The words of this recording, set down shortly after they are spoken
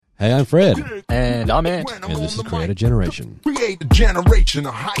Hey, I'm Fred, And I'm Ant. and this is Creator Generation. Create a generation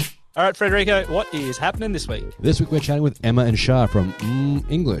of hype. All right, Frederico, what is happening this week? This week we're chatting with Emma and Shah from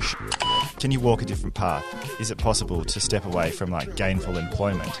English. Can you walk a different path? Is it possible to step away from like gainful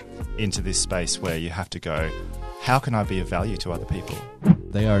employment into this space where you have to go, how can I be of value to other people?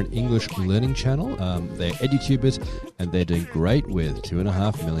 They are an English learning channel. They're edutubers, and they're doing great with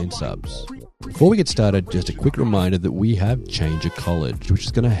 2.5 million subs. Before we get started, just a quick reminder that we have Changer College, which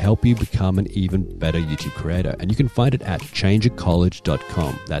is going to help you become an even better YouTube creator. And you can find it at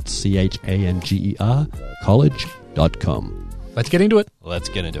changercollege.com. That's CHANGER college.com. Let's get into it. Let's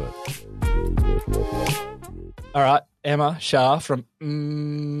get into it. All right, Emma Shah from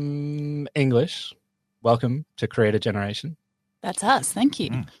English. Welcome to Creator Generation. That's us. Thank you.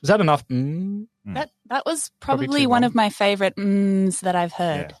 Is that enough? That was Probably probably too one long. of my favorite that I've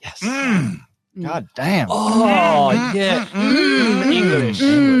heard. Yes. God damn. Oh, yeah. English.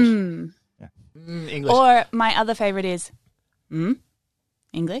 Mm. English. Or my other favorite is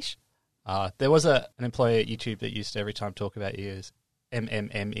English. There was an employee at YouTube that used to every time talk about you as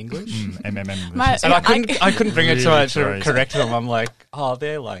MMM English. MMM. My- And I couldn't bring it to Really correct them. I'm like,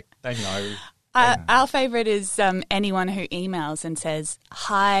 they know. Our favorite is anyone who emails and says,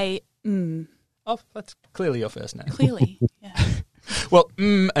 hi, Oh, that's clearly your first name. clearly. Yeah. Well,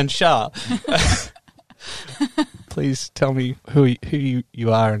 and Shah, please tell me who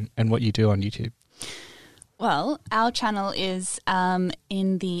you are and what you do on YouTube. Well, our channel is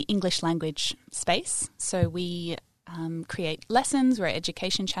in the English language space. So we create lessons. We're an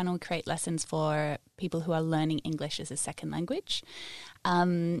education channel. We create lessons for people who are learning English as a second language.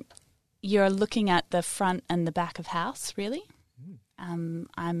 You're looking at the front and the back of house, really.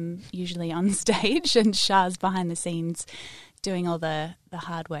 I'm usually on stage and Shah's behind the scenes doing all the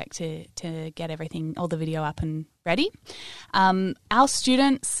hard work to get everything, all the video up and ready. Our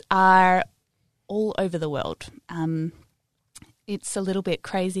students are all over the world. It's a little bit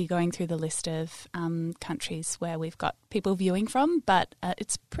crazy going through the list of countries where we've got people viewing from, but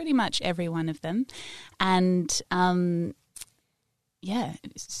it's pretty much every one of them. And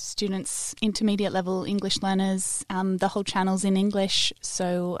students, intermediate level English learners, the whole channel's in English,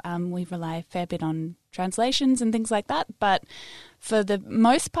 so we rely a fair bit on translations and things like that. But for the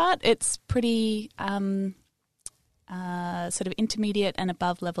most part, it's pretty sort of intermediate and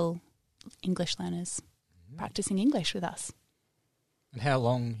above level English learners practicing English with us. And how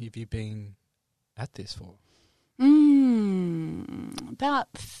long have you been at this for?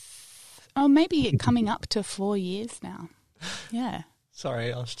 Maybe coming up to 4 years now. Yeah.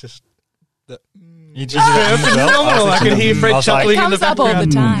 Sorry, I was just... You just phenomenal. I can hear Fred chuckling in the Comes up all the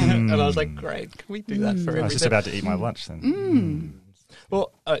background. time. And I was like, great, can we do that for I was everything? just about to eat my lunch then.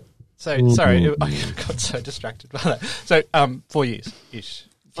 Well, sorry, I got so distracted by that. So, 4 years-ish.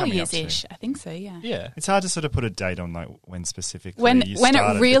 4 Coming up to. years-ish, I think so, yeah. Yeah. It's hard to sort of put a date on like when specifically When you it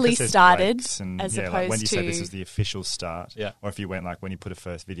started, really because there's started, breaks and, as like when opposed you say this to- is the official start, Yeah. or if you went like when you put a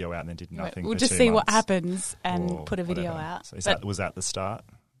first video out and then did nothing. We'll for just 2 see what months, happens and or put a video whatever. out. So is But was that the start?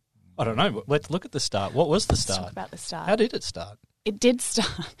 I don't know. Let's look at the start. What was the let's talk start? about the start. How did it start? It did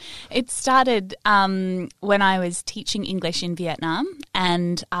start. It started when I was teaching English in Vietnam,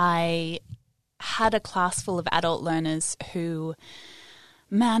 and I had a class full of adult learners who,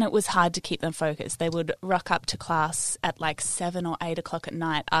 man, it was hard to keep them focused. They would rock up to class at like 7 or 8 o'clock at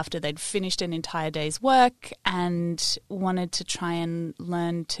night after they'd finished an entire day's work and wanted to try and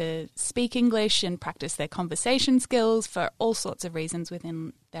learn to speak English and practice their conversation skills for all sorts of reasons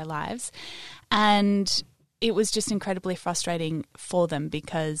within their lives. And it was just incredibly frustrating for them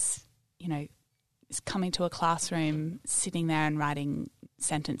because, it's coming to a classroom, sitting there and writing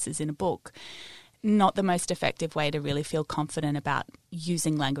sentences in a book, not the most effective way to really feel confident about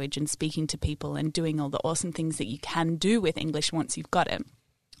using language and speaking to people and doing all the awesome things that you can do with English once you've got it.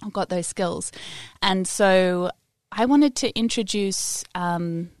 I've got those skills. And so I wanted to introduce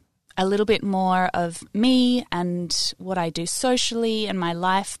a little bit more of me and what I do socially and my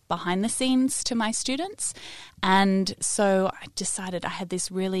life behind the scenes to my students. And so I decided I had this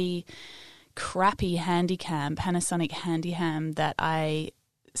really crappy Panasonic Handycam that I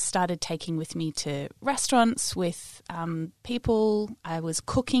started taking with me to restaurants with people. I was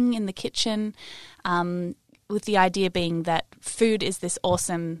cooking in the kitchen with the idea being that food is this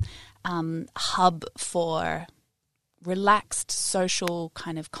awesome hub for relaxed social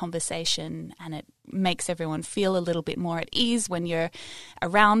kind of conversation, and it makes everyone feel a little bit more at ease when you're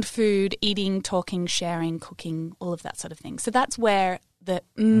around food, eating, talking, sharing, cooking, all of that sort of thing. So that's where the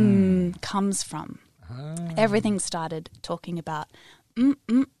comes from. Everything started talking about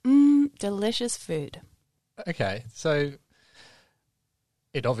delicious food. Okay, so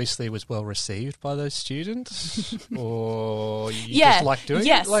it obviously was well received by those students, or you just like doing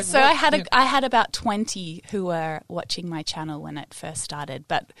yes. it? Like, so what- I had about 20 who were watching my channel when it first started,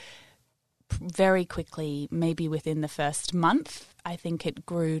 but very quickly, maybe within the first month, I think it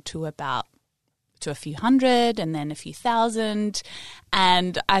grew to a few hundred and then a few thousand,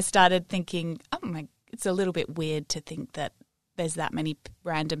 and I started thinking, it's a little bit weird to think that there's that many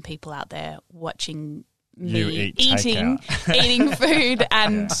random people out there watching me eating food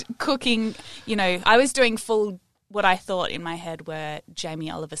and cooking. You know, I was doing full, what I thought in my head were Jamie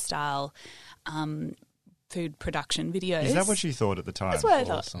Oliver style food production videos. Is that what you thought at the time? That's what I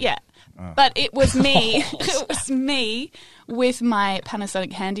thought, Awesome. yeah. Oh. But it was me. It was me with my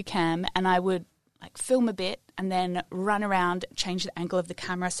Panasonic Handycam, and I would like film a bit and then run around, change the angle of the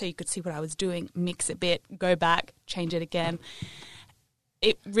camera so you could see what I was doing, mix a bit, go back, change it again.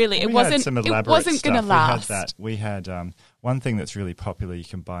 It wasn't going to last. We had one thing that's really popular you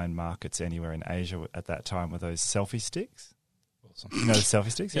can buy in markets anywhere in Asia at that time were those selfie sticks. Awesome. You know the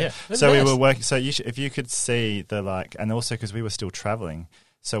selfie sticks? Yeah. So we were working. So if you could see the and also because we were still traveling,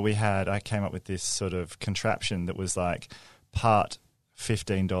 so I came up with this sort of contraption that was like part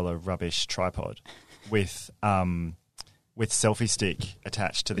 $15 rubbish tripod with selfie stick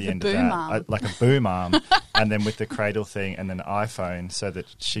attached to the end of that, like a boom arm, and then with the cradle thing, and then an iPhone, so that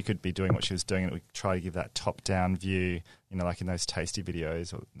she could be doing what she was doing, and we try to give that top-down view, you know, like in those tasty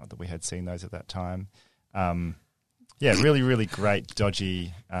videos. Or not that we had seen those at that time. Yeah, really, really great,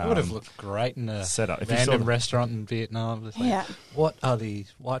 dodgy. It would have looked great in a setup. random restaurant in Vietnam. It's like, what are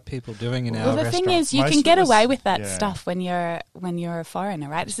these white people doing in our Well, the restaurant? thing is, you can get away with that stuff when you're a foreigner,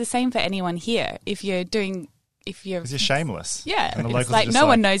 right? It's the same for anyone here. If you're shameless. Yeah. And the it's locals like, are just no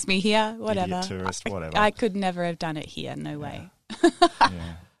one knows me here, whatever. Idiot tourist, whatever. I could never have done it here, no way.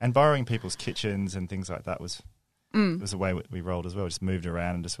 Yeah. And borrowing people's kitchens and things like that was the way we rolled as well. Just moved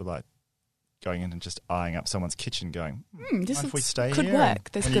around and just were like going in and just eyeing up someone's kitchen going, this if we stay could here? work.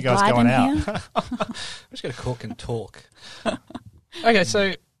 There's when good you guys light going in out? here. I'm just going to cook and talk. Okay,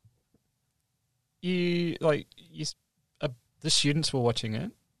 so the students were watching it,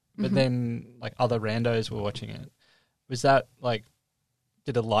 but then like other randos were watching it. Was that like,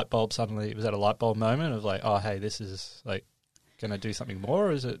 was that a light bulb moment of like, oh, hey, this is like going to do something more?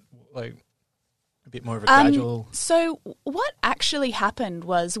 Or is it like a bit more of a gradual? So what actually happened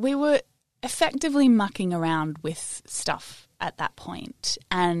was we were effectively mucking around with stuff at that point,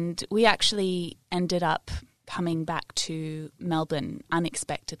 and we actually ended up coming back to Melbourne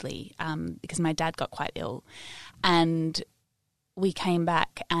unexpectedly because my dad got quite ill, and we came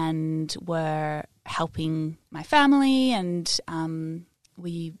back and were helping my family, and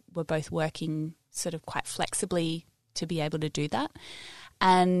we were both working sort of quite flexibly to be able to do that.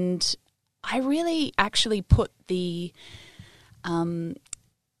 And I really actually put the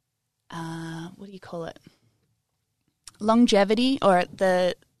what do you call it? Longevity, or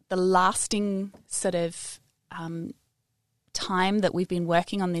the lasting sort of time that we've been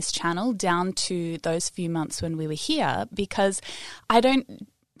working on this channel down to those few months when we were here, because I don't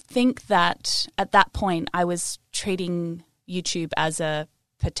think that at that point I was treating YouTube as a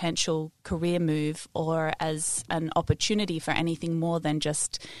potential career move or as an opportunity for anything more than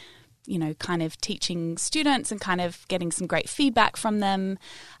just, you know, kind of teaching students and kind of getting some great feedback from them.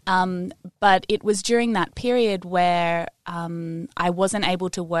 But it was during that period where I wasn't able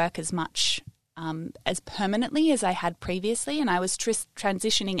to work as much as permanently as I had previously, and I was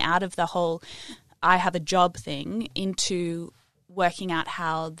transitioning out of the whole I have a job thing into working out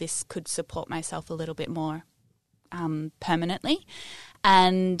how this could support myself a little bit more permanently.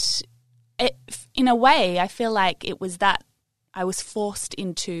 And in a way, I feel like it was that I was forced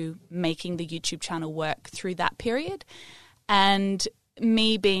into making the YouTube channel work through that period, and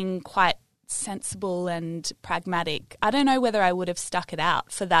me being quite sensible and pragmatic, I don't know whether I would have stuck it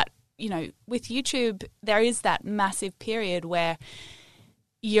out for that. You know, with YouTube, there is that massive period where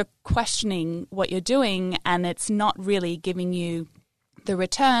you're questioning what you're doing and it's not really giving you the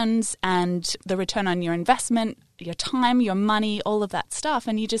returns and the return on your investment, your time, your money, all of that stuff.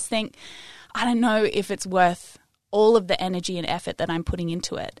 And you just think, I don't know if it's worth all of the energy and effort that I'm putting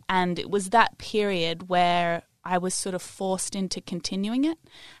into it. And it was that period where I was sort of forced into continuing it.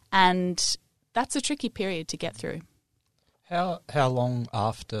 And that's a tricky period to get through. How long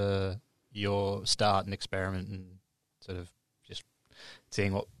after your start and experiment and sort of just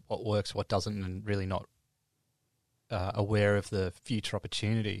seeing what works, what doesn't, and really not aware of the future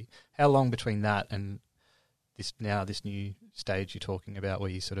opportunity, how long between that and this new stage you're talking about where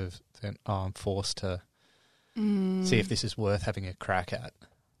you sort of think, oh, I'm forced to see if this is worth having a crack at?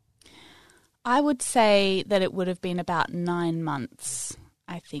 I would say that it would have been about 9 months.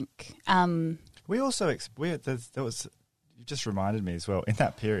 I think. We also there was, you just reminded me as well in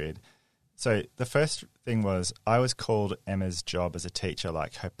that period. So the first thing was I was called Emma's job as a teacher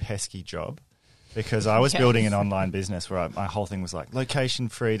like her pesky job, because I was building an online business where my whole thing was like location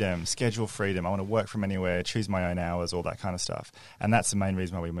freedom, schedule freedom. I want to work from anywhere, choose my own hours, all that kind of stuff. And that's the main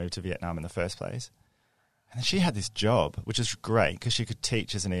reason why we moved to Vietnam in the first place. And then she had this job, which is great because she could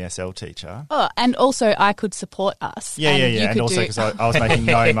teach as an ESL teacher. Oh, and also I could support us. Yeah. And also because I was making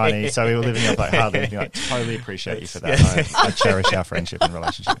no money, so we were living off like hardly anything. Like, totally appreciate you for that. I cherish our friendship and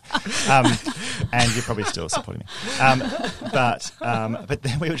relationship. And you're probably still supporting me. But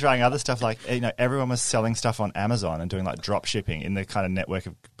then we were trying other stuff like, everyone was selling stuff on Amazon and doing like drop shipping in the kind of network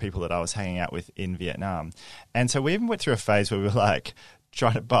of people that I was hanging out with in Vietnam. And so we even went through a phase where we were like,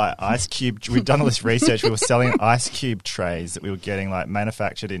 trying to buy ice cube. We'd done all this research. We were selling ice cube trays that we were getting like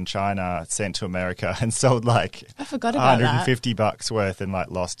manufactured in China, sent to America, and sold like I forgot about $150 worth, and like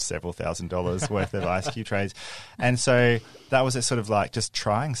lost several $1,000s worth of ice cube trays. And so that was a sort of like just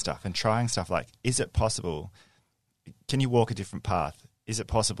trying stuff. Like, is it possible? Can you walk a different path? Is it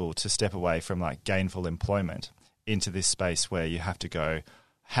possible to step away from like gainful employment into this space where you have to go,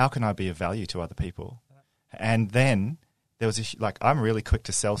 how can I be of value to other people? And then there was I'm really quick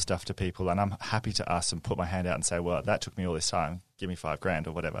to sell stuff to people, and I'm happy to ask and put my hand out and say, well, that took me all this time, give me $5,000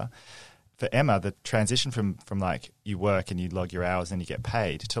 or whatever. For Emma, the transition from like you work and you log your hours and you get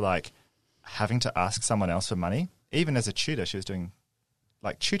paid to like having to ask someone else for money, even as a tutor, she was doing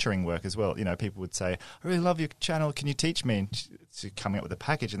like tutoring work as well. People would say, I really love your channel, can you teach me? And so coming up with a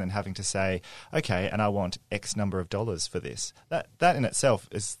package and then having to say, okay, and I want X number of dollars for this. That in itself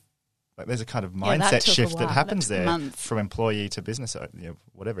is... Like there's a kind of mindset shift that happens there from employee to business,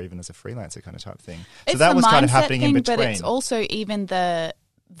 whatever, even as a freelancer kind of type thing. It's so that was kind of happening in between. But it's also even the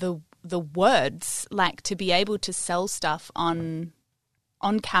words, like to be able to sell stuff on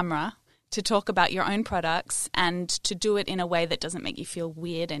camera, to talk about your own products and to do it in a way that doesn't make you feel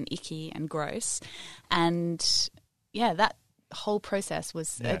weird and icky and gross. And that whole process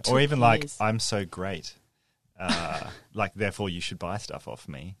was or even years. Like, I'm so great, like therefore you should buy stuff off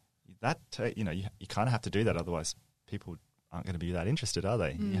me. That you kind of have to do that, otherwise people aren't going to be that interested, are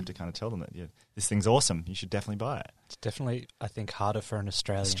they? You have to kind of tell them that this thing's awesome, you should definitely buy it. It's definitely, I think, harder for an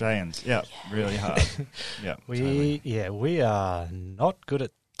Australian. Australians, really hard. We are not good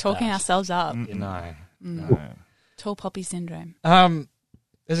at talking that. ourselves up. No. Tall poppy syndrome.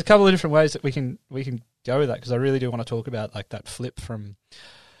 There's a couple of different ways that we can go with that, because I really do want to talk about like that flip from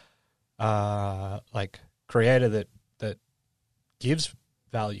like creator that gives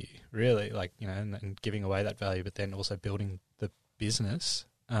value, really, like, and giving away that value, but then also building the business.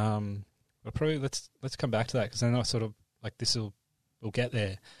 But probably let's come back to that, because then I sort of like we'll get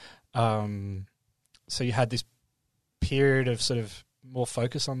there. So you had this period of sort of more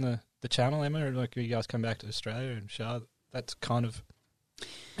focus on the channel, Emma, or like you guys come back to Australia and Shah, that's kind of,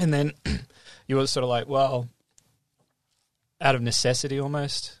 and then you were sort of like, well, out of necessity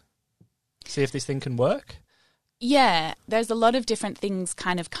almost, see if this thing can work. Yeah, there's a lot of different things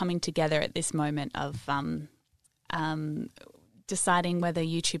kind of coming together at this moment of deciding whether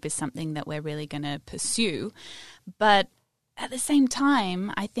YouTube is something that we're really going to pursue. But at the same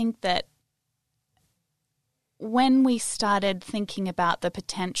time, I think that when we started thinking about the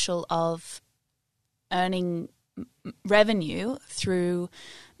potential of earning revenue through,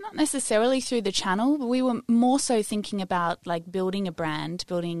 not necessarily through the channel, but we were more so thinking about like building a brand,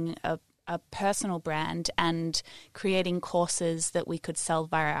 building a personal brand, and creating courses that we could sell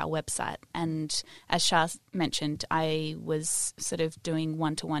via our website. And as Shah mentioned, I was sort of doing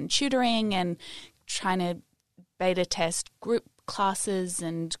one-to-one tutoring and trying to beta test group classes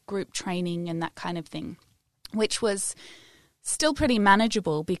and group training and that kind of thing, which was still pretty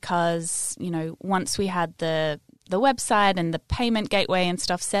manageable because, once we had the website and the payment gateway and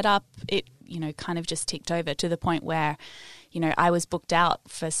stuff set up, it, kind of just ticked over to the point where, I was booked out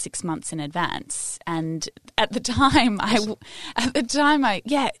for 6 months in advance. And at the time,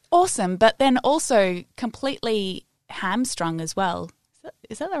 awesome. But then also completely hamstrung as well.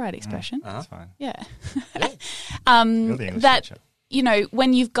 Is that the right expression? That's fine. Yeah. That, teacher.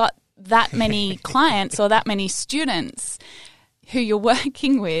 When you've got that many clients or that many students who you're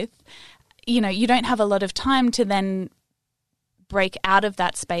working with, you don't have a lot of time to then break out of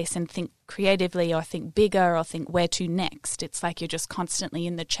that space and think creatively or think bigger or think where to next. It's like you're just constantly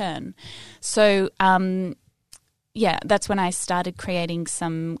in the churn. So, that's when I started creating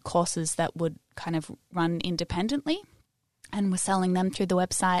some courses that would kind of run independently and was selling them through the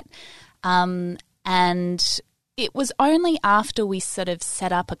website. And it was only after we sort of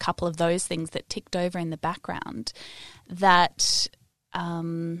set up a couple of those things that ticked over in the background that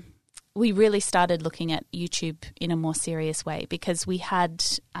we really started looking at YouTube in a more serious way because we had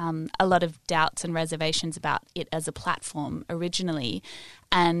a lot of doubts and reservations about it as a platform originally,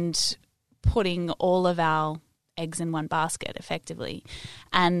 and putting all of our eggs in one basket effectively,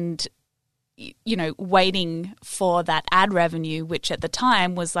 and waiting for that ad revenue, which at the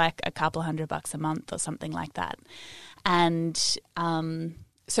time was like a couple $100 a month or something like that. And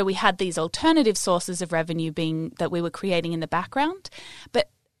so we had these alternative sources of revenue being that we were creating in the background, but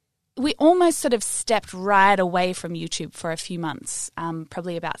we almost sort of stepped right away from YouTube for a few months,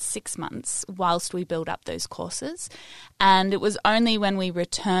 probably about 6 months, whilst we built up those courses. And it was only when we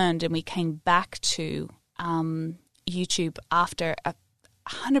returned and we came back to YouTube after a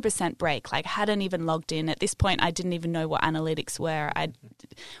 100% break, like hadn't even logged in. At this point, I didn't even know what analytics were. I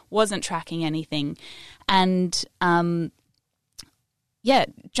wasn't tracking anything. And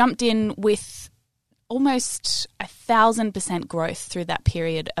jumped in with almost 1,000% growth through that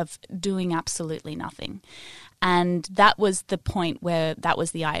period of doing absolutely nothing. And that was the point where that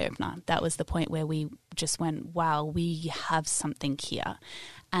was the eye-opener. That was the point where we just went, wow, we have something here.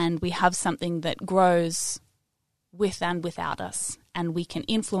 And we have something that grows with and without us. And we can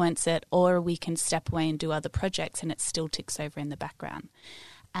influence it, or we can step away and do other projects and it still ticks over in the background.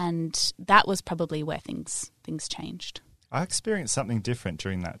 And that was probably where things changed. I experienced something different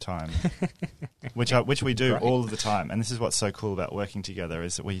during that time, which we do all of the time. And this is what's so cool about working together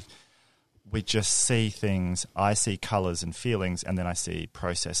is that we just see things. I see colours and feelings, and then I see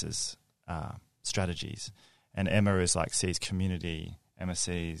processes, strategies. And Emma is like sees community. Emma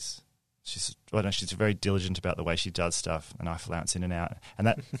sees she's very diligent about the way she does stuff, and I flounce in and out, and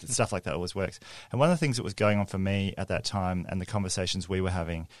that stuff like that always works. And one of the things that was going on for me at that time, and the conversations we were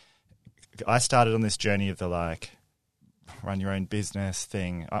having, I started on this journey of the run your own business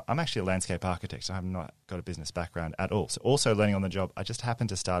thing. I'm actually a landscape architect, so I've not got a business background at all. So also learning on the job. I just happened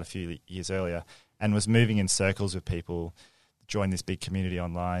to start a few years earlier and was moving in circles with people, joined this big community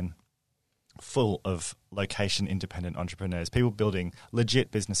online full of location-independent entrepreneurs, people building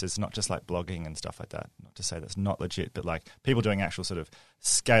legit businesses, not just like blogging and stuff like that. Not to say that's not legit, but like people doing actual sort of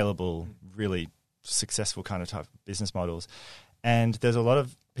scalable, really successful kind of type of business models. And there's a lot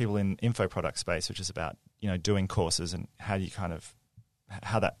of people in info product space, which is about, doing courses and how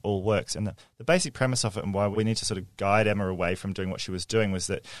that all works. And the basic premise of it and why we need to sort of guide Emma away from doing what she was doing was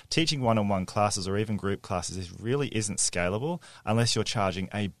that teaching one-on-one classes or even group classes really isn't scalable unless you're charging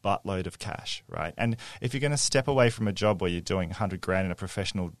a buttload of cash, right? And if you're going to step away from a job where you're doing $100,000 in a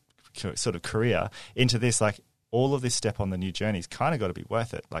professional sort of career into this, like, all of this step on the new journey's kind of got to be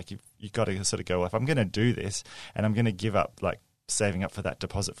worth it. Like you've got to sort of go, if I'm going to do this and I'm going to give up like saving up for that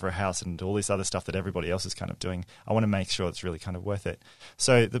deposit for a house and all this other stuff that everybody else is kind of doing, I want to make sure it's really kind of worth it.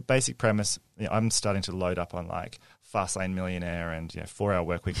 So the basic premise, I'm starting to load up on like Fastlane Millionaire and 4-Hour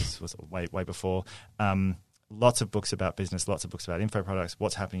Workweek was way before. Lots of books about business, lots of books about info products,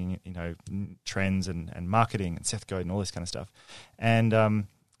 what's happening, trends and marketing and Seth Godin, all this kind of stuff. And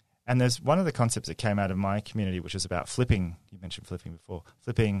there's one of the concepts that came out of my community, which is about flipping. You mentioned flipping before.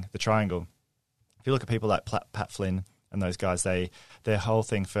 Flipping the triangle. If you look at people like Pat Flynn and those guys, their whole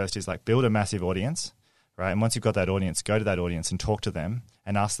thing first is like build a massive audience, right? And once you've got that audience, go to that audience and talk to them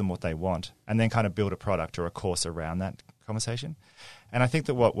and ask them what they want, and then kind of build a product or a course around that conversation. And I think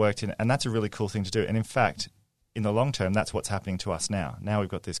that what worked and that's a really cool thing to do. And in fact, in the long term, that's what's happening to us now. Now we've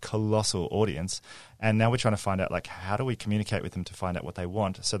got this colossal audience, and now we're trying to find out, like, how do we communicate with them to find out what they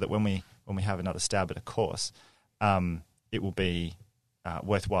want, so that when we have another stab at a course, it will be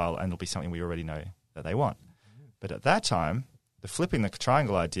worthwhile and it'll be something we already know that they want. But at that time, the flipping the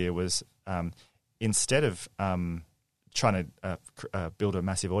triangle idea was instead of trying to build a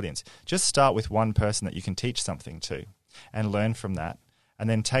massive audience, just start with one person that you can teach something to and learn from that. And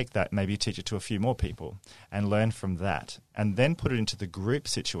then take that, maybe teach it to a few more people and learn from that. And then put it into the group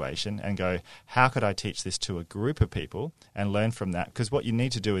situation and go, how could I teach this to a group of people and learn from that? Because what you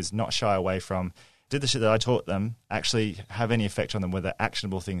need to do is not shy away from, did the shit that I taught them actually have any effect on them? Were they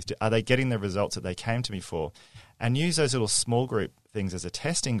actionable things? Are they getting the results that they came to me for? And use those little small group things as a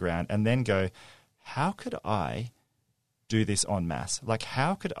testing ground, and then go, how could I do this en masse? Like,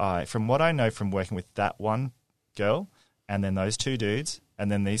 how could I, from what I know from working with that one girl and then those two dudes and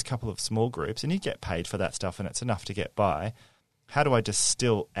then these couple of small groups, and you get paid for that stuff and it's enough to get by, how do I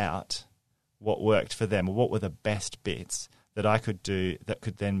distill out what worked for them, or what were the best bits that I could do that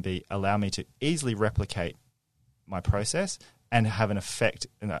could then allow me to easily replicate my process and have an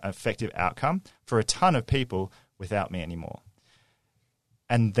effective outcome for a ton of people without me anymore.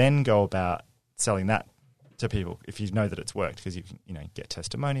 And then go about selling that to people if you know that it's worked, because you can get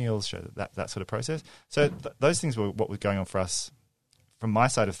testimonials, show that sort of process. So those things were what was going on for us from my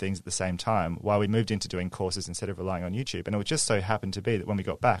side of things at the same time, while we moved into doing courses instead of relying on YouTube. And it would just so happen to be that when we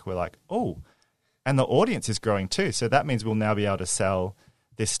got back, we're like, oh, and the audience is growing too. So that means we'll now be able to sell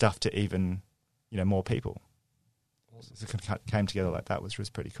this stuff to even, more people. So it came together like that, which was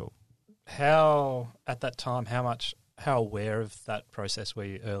pretty cool. How, at that time, how aware of that process were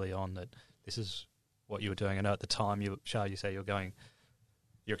you early on that this is what you were doing? I know at the time, you say you're going,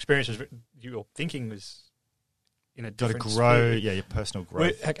 your experience was, your thinking was in a different Got to grow, sphere. your personal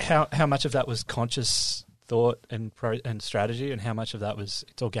growth. How much of that was conscious thought and strategy, and how much of that was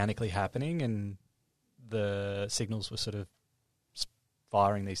it's organically happening and the signals were sort of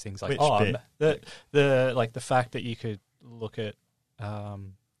firing these things like the fact that you could look at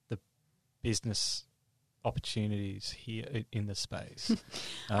the business opportunities here in the space.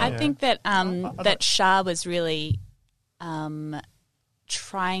 I think that that Shah was really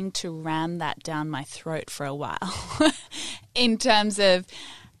trying to ram that down my throat for a while in terms of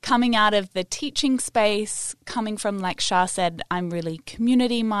coming out of the teaching space, coming from, like Shah said, I'm really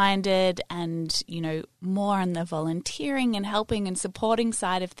community-minded and, more on the volunteering and helping and supporting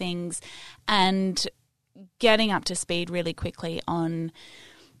side of things, and getting up to speed really quickly on,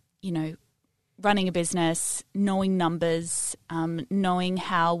 running a business, knowing numbers, knowing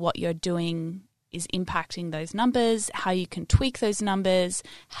how what you're doing is impacting those numbers, how you can tweak those numbers,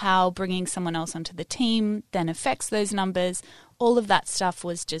 how bringing someone else onto the team then affects those numbers. All of that stuff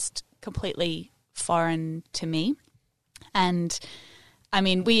was just completely foreign to me. And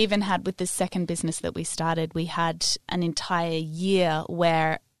we even had, with the second business that we started, we had an entire year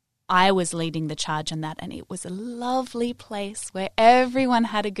where I was leading the charge on that, and it was a lovely place where everyone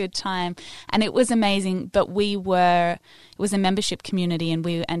had a good time and it was amazing. But it was a membership community, and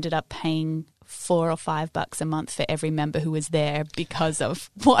we ended up paying $4 or $5 a month for every member who was there because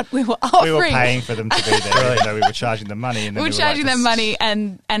of what we were offering. We were paying for them to be there, even though we were charging them money. And then we were charging them money,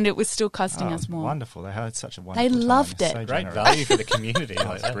 and it was still costing us more. Wonderful! They had such a wonderful time. They loved it. So great value for the community.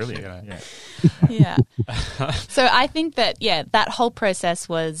 That's brilliant. Yeah. So I think that that whole process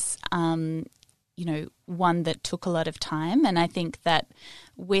was, one that took a lot of time, and I think that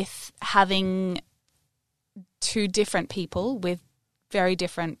with having two different people with very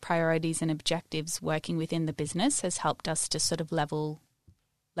different priorities and objectives working within the business has helped us to sort of level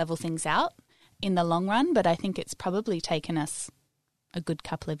things out in the long run. But I think it's probably taken us a good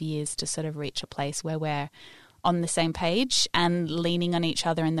couple of years to sort of reach a place where we're on the same page and leaning on each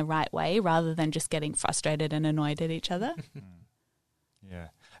other in the right way, rather than just getting frustrated and annoyed at each other. Yeah.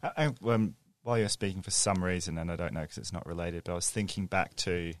 While you're speaking, for some reason, and I don't know because it's not related, but I was thinking back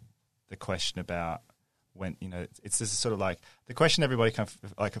to the question about when, it's this sort of like the question everybody kind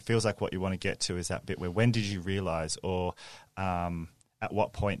of like, it feels like what you want to get to is that bit where, when did you realize, or at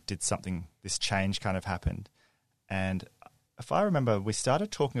what point did this change kind of happen? And if I remember, we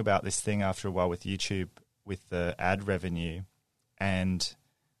started talking about this thing after a while with YouTube, with the ad revenue, and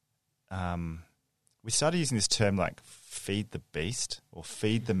we started using this term like feed the beast or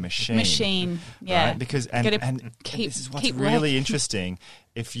feed the machine. Yeah. Right? Because and this is what's really interesting.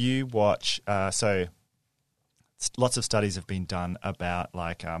 If you watch, lots of studies have been done about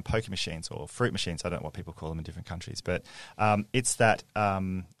like poker machines or fruit machines. I don't know what people call them in different countries, but it's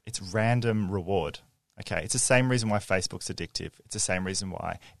random reward. Okay, it's the same reason why Facebook's addictive. It's the same reason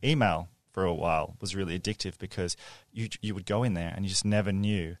why email for a while was really addictive, because you would go in there and you just never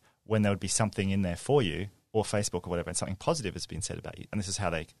knew when there would be something in there for you, or Facebook or whatever, and something positive has been said about you. And this is how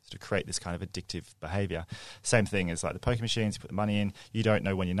they sort of create this kind of addictive behavior. Same thing as like the poker machines, you put the money in, you don't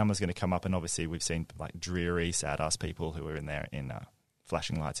know when your number's going to come up. And obviously we've seen like dreary, sad-ass people who are in there in a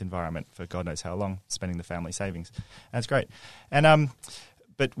flashing lights environment for God knows how long, spending the family savings. And it's great. And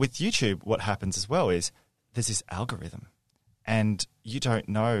but with YouTube, what happens as well is there's this algorithm, and you don't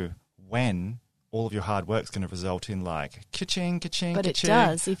know when all of your hard work is going to result in like ka-ching, ka-ching, but ka-ching. It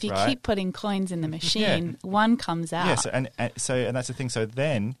does. If you right? keep putting coins in the machine, one comes out. Yeah, and that's the thing. So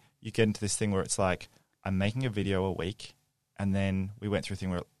then you get into this thing where it's like, I'm making a video a week, and then we went through a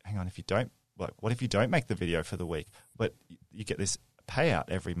thing where, hang on, what if you don't make the video for the week? But you get this payout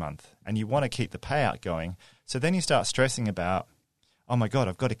every month, and you want to keep the payout going. So then you start stressing about, oh my God,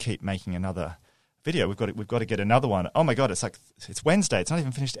 I've got to keep making another video. We've got to get another one. Oh my God, it's Wednesday. It's not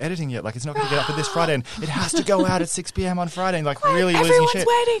even finished editing yet. Like, it's not going to get up for this Friday, and it has to go out at 6 p.m. on Friday. And like, really losing shit.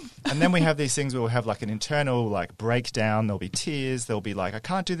 Waiting. And then we have these things where we'll have like an internal like breakdown. There'll be tears. There'll be like, I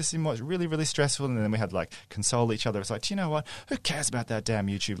can't do this anymore. It's really, really stressful. And then we had like console each other. It's like, do you know what? Who cares about that damn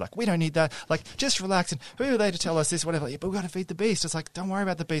YouTube? Like, we don't need that. Like, just relax. And who are they to tell us this? Whatever. Like, but we've got to feed the beast. It's like, don't worry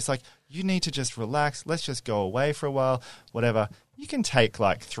about the beast. Like, you need to just relax. Let's just go away for a while. Whatever. you can take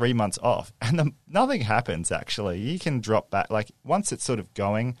like 3 months off and nothing happens actually. You can drop back. Like once it's sort of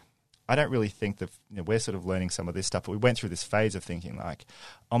going, I don't really think that we're sort of learning some of this stuff, but we went through this phase of thinking like,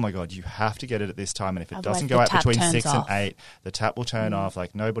 oh my God, you have to get it at this time. And if it Otherwise doesn't the go out tap between turns 6 off. and 8, the tap will turn off.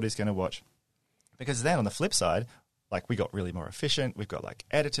 Like nobody's going to watch. Because then on the flip side, like we got really more efficient. We've got like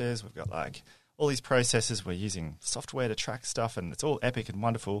editors. We've got like all these processes. We're using software to track stuff and it's all epic and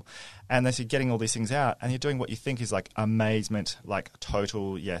wonderful. And then you're getting all these things out and you're doing what you think is like amazement, like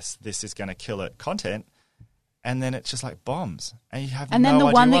total, yes, this is going to kill it content. And then it's just like bombs. And you have And no then the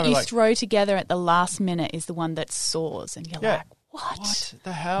idea one why. that you Like, throw together at the last minute is the one that soars, and you're Yeah. like, what?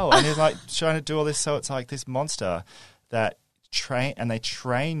 the hell? And you're like trying to do all this. So it's like this monster that they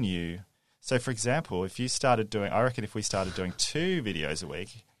train you. So for example, if you started doing, I reckon if we started doing 2 videos a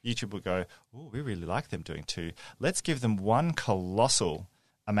week, YouTube would go, oh, we really like them doing 2. Let's give them one colossal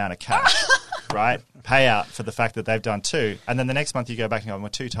amount of cash, right? Payout for the fact that they've done 2. And then the next month you go back and go, we're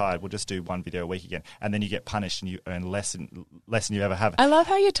too tired. We'll just do 1 video a week again. And then you get punished and you earn less than you ever have. I love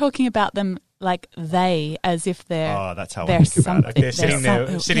how you're talking about them like they, as if they're Oh, that's how I they're think about it. They're sitting there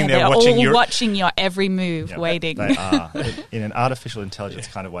they're watching all your- watching your every move, Yeah, waiting. They are. In an artificial intelligence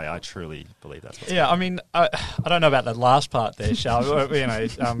kind of way, I truly believe that's what's Yeah, I mean, I don't know about that last part there, Shah.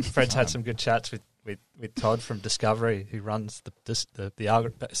 Fred's had some good chats with Todd from Discovery, who runs the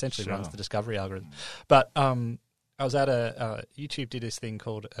algorithm, essentially Sure. runs the Discovery algorithm. But I was at YouTube did this thing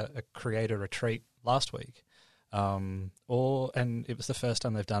called a creator retreat last week, and it was the first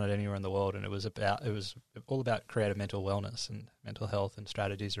time they've done it anywhere in the world, and it was all about creator mental wellness and mental health and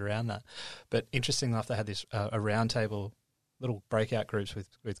strategies around that. But interesting enough, they had this a roundtable, little breakout groups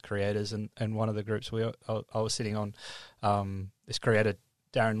with creators, and one of the groups I was sitting on, this creator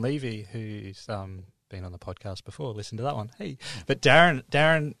Darren Levy, who's been on the podcast before. Listen to that one. Hey, but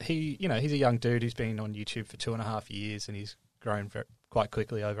Darren, he's a young dude who's been on YouTube for 2.5 years, and he's grown quite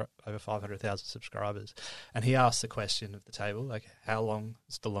quickly over 500,000 subscribers. And he asked the question at the table, like, how long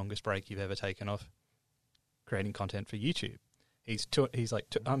is the longest break you've ever taken off creating content for YouTube? He's like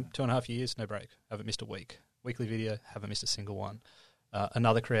 2.5 years, no break. Haven't missed a week. Weekly video, haven't missed a single one.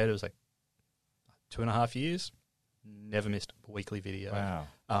 Another creator was like 2.5 years, never missed a weekly video. Wow.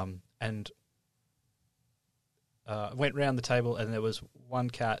 And went round the table, and there was one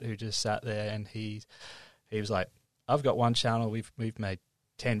cat who just sat there, and he was like, "I've got one channel. We've made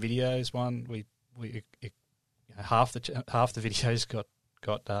 10 videos. Half the videos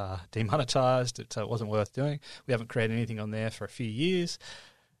got demonetized, so it wasn't worth doing. We haven't created anything on there for a few years.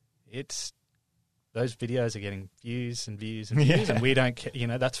 Those videos are getting views and views and views, and we don't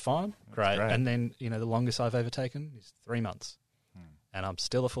care. That's fine, great. And then the longest I've ever taken is 3 months, and I'm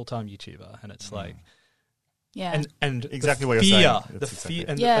still a full-time YouTuber, and it's like. Yeah. And Exactly the what you're fear, saying. the That's fear,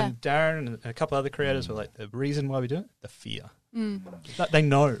 exactly and Darren and a couple other creators were like, the reason why we do it, the fear. That they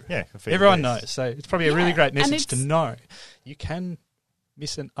know. Yeah. Everyone knows. So it's probably a really Yeah, great and message to it's- know. You can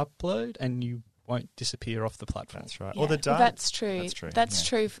miss an upload and you won't disappear off the platform. That's right. Yeah. Or the dark. That's true. That's true. That's yeah.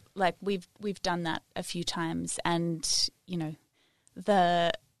 true. Like we've done that a few times, and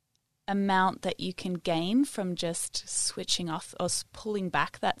the amount that you can gain from just switching off or pulling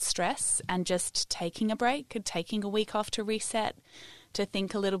back that stress and just taking a break, taking a week off to reset, to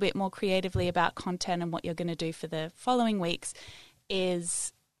think a little bit more creatively about content and what you're going to do for the following weeks,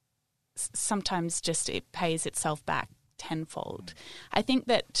 is sometimes just it pays itself back tenfold. I think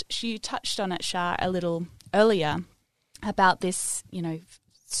that you touched on it, Shah, a little earlier about this,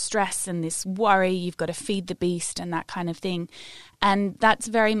 stress and this worry, you've got to feed the beast and that kind of thing. And that's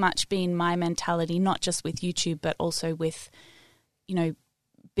very much been my mentality, not just with YouTube, but also with,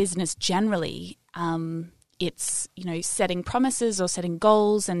 business generally. It's, setting promises or setting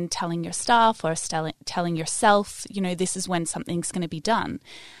goals and telling your staff or telling yourself, this is when something's going to be done.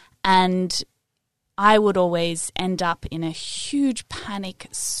 And I would always end up in a huge panic,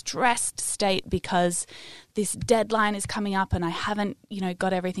 stressed state because this deadline is coming up and I haven't,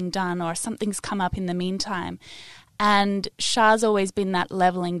 got everything done, or something's come up in the meantime. And Shah's always been that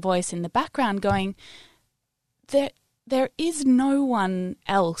leveling voice in the background going, there is no one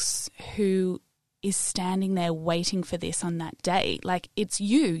else who is standing there waiting for this on that date. Like, it's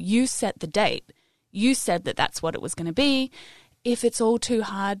you. You set the date. You said that that's what it was going to be. If it's all too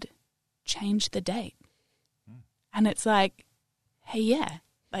hard, change the date. And it's like, hey, yeah,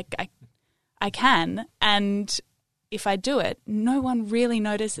 like I can. And if I do it, no one really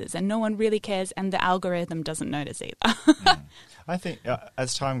notices and no one really cares, and the algorithm doesn't notice either. I think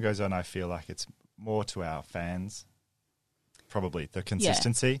as time goes on, I feel like it's more to our fans, probably the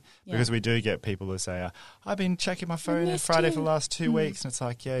consistency, Yeah. because we do get people who say, I've been checking my phone on missed Friday you. for the last 2 weeks. And it's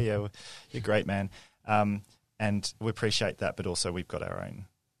like, yeah, well, you're great, man. And we appreciate that, but also we've got our own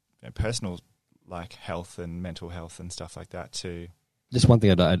personal like health and mental health and stuff like that too. Just one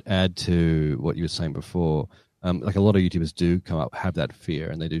thing I'd add to what you were saying before, like a lot of YouTubers do come up, have that fear,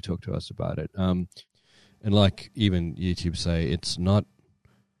 and they do talk to us about it. And like even YouTube say, it's not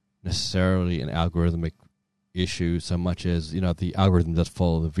necessarily an algorithmic issue so much as, the algorithm does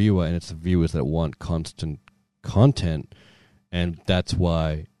follow the viewer, and it's the viewers that want constant content, and that's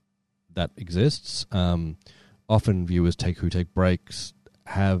why that exists. Often viewers who take breaks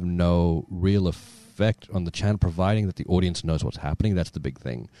have no real effect on the channel, providing that the audience knows what's happening. That's the big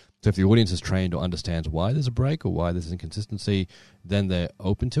thing. So if the audience is trained or understands why there's a break or why there's inconsistency, then they're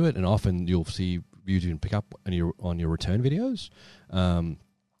open to it. And often you'll see views you can pick up on your return videos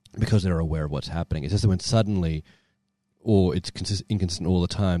because they're aware of what's happening. It's just that when suddenly, or it's inconsistent all the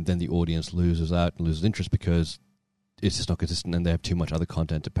time, then the audience loses out and loses interest because it's just not consistent and they have too much other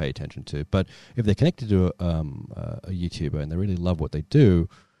content to pay attention to. But if they're connected to a YouTuber and they really love what they do,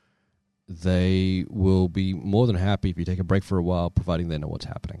 they will be more than happy if you take a break for a while, providing they know what's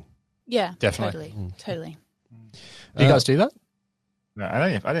happening. Yeah, Definitely. Totally. Do you guys do that? No,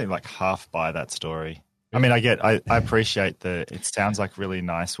 I don't like half buy that story. I mean, I appreciate it sounds like a really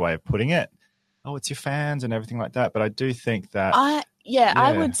nice way of putting it. Oh, it's your fans and everything like that. But I do think that I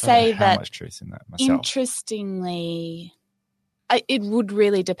would say how that much truth in that myself. Interestingly, it would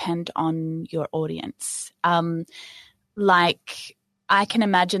really depend on your audience. Like, I can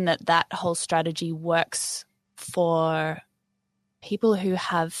imagine that whole strategy works for people who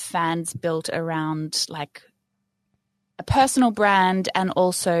have fans built around like a personal brand and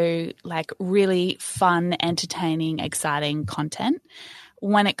also like really fun, entertaining, exciting content.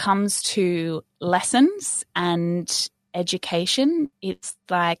 When it comes to lessons and education, it's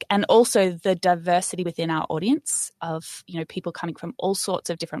like, and also the diversity within our audience of, people coming from all sorts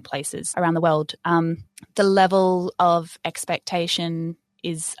of different places around the world. The level of expectation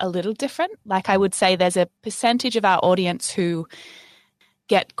is a little different. Like, I would say there's a percentage of our audience who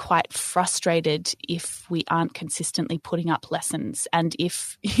get quite frustrated if we aren't consistently putting up lessons. And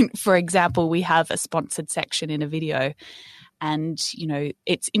if, for example, we have a sponsored section in a video and,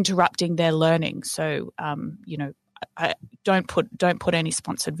 it's interrupting their learning. So, I don't put any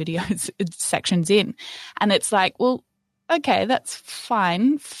sponsored videos sections in. And it's like, well, okay, that's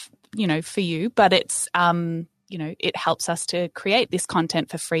fine, for you, but it's, it helps us to create this content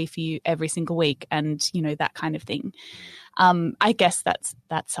for free for you every single week and, that kind of thing. I guess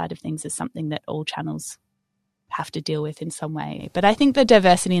that side of things is something that all channels have to deal with in some way. But I think the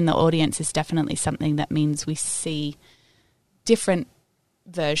diversity in the audience is definitely something that means we see different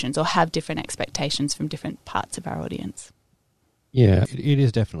versions or have different expectations from different parts of our audience. Yeah, it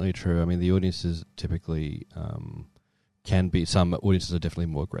is definitely true. I mean, the audiences typically can be, some audiences are definitely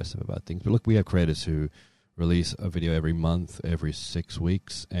more aggressive about things. But look, we have creators who release a video every month, every 6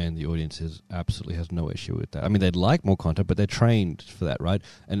 weeks, and the audience absolutely has no issue with that. I mean, they'd like more content, but they're trained for that, right?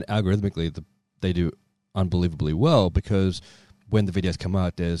 And algorithmically, they do unbelievably well because when the videos come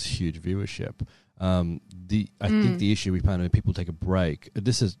out, there's huge viewership. I think the issue we find when people take a break,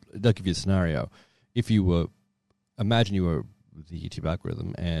 they'll give you a scenario. Imagine you were the YouTube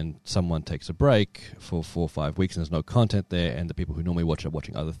algorithm and someone takes a break for 4 or 5 weeks and there's no content there, and the people who normally watch are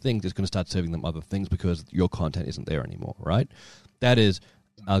watching other things, it's going to start serving them other things because your content isn't there anymore, right? That is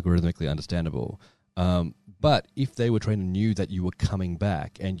algorithmically understandable. But if they were trained and knew that you were coming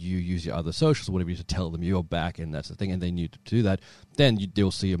back and you use your other socials or whatever you to tell them you're back and that's the thing, and they knew to do that, then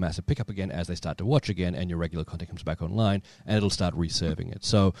they'll see a massive pickup again as they start to watch again and your regular content comes back online and it'll start reserving it.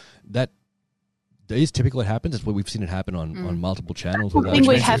 So that is typically what happens. It's what we've seen it happen on multiple channels. I think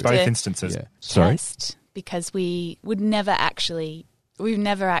we have both to instances. Yeah. Sorry? Test, because we've never actually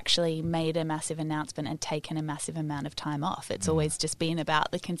made a massive announcement and taken a massive amount of time off. It's always just been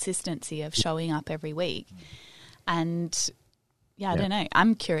about the consistency of showing up every week. And I don't know.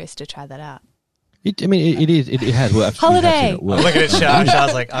 I'm curious to try that out. It has. Well, Holiday. I'm looking at Shah.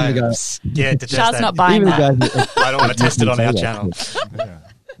 Shah's like, I'm scared to test Shah's that. not buying that. I don't want to test it on our channel. Yeah.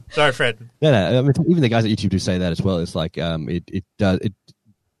 Sorry, Fred. No. I mean, even the guys at YouTube do say that as well. It's like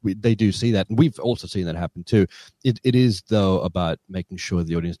they do see that, and we've also seen that happen too. It is though about making sure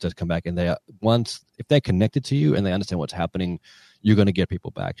the audience does come back, and if they're connected to you and they understand what's happening, you're going to get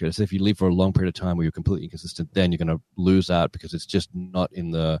people back. So if you leave for a long period of time where you're completely inconsistent, then you're going to lose out because it's just not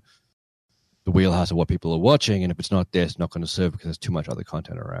in the wheelhouse of what people are watching, and if it's not there, it's not going to serve because there's too much other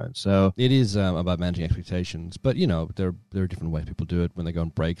content around. So it is about managing expectations. But there are different ways people do it. When they go on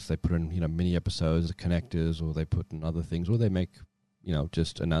breaks, they put in mini episodes, connectors, or they put in other things, or they make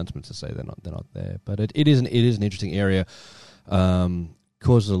just announcements to say they're not there. But it is an interesting area.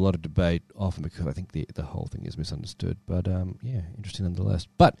 causes a lot of debate, often because I think the whole thing is misunderstood. But yeah, interesting nonetheless.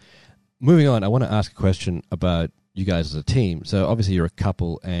 But moving on, I want to ask a question about you guys as a team. So obviously you're a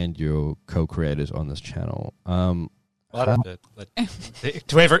couple and you're co-creators on this channel. I don't know,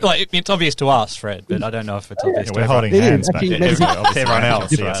 to it's obvious to us, Fred, but I don't know if it's obvious to we're everyone. holding hands, but Actually, everyone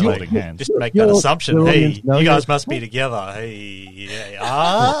else Right. is holding hands. Just make that assumption. your Hey, audience know you guys you're- must be together. Hey,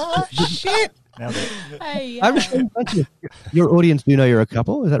 yeah. Shit. Now that- Hey, I'm just your audience do know you're a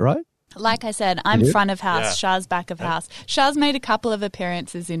couple, is that right? like I said, I'm You do? front of house, Yeah. Shah's back of house. Shah's made a couple of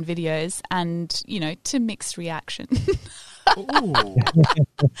appearances in videos and, to mixed reaction. Ooh. We'll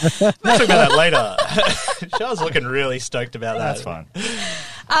talk about that later. Shah's looking really stoked about that. That's fine.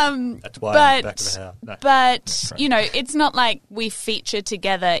 That's why I'm back of the house. No. But, it's not like we feature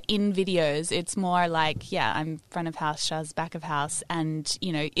together in videos. It's more like, I'm front of house, Shah's back of house. And,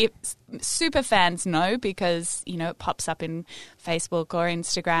 super fans know because, it pops up in Facebook or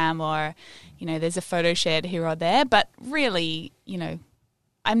Instagram or, there's a photo shared here or there. But really,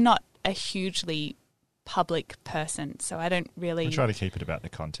 I'm not a hugely public person, so I don't really... We try to keep it about the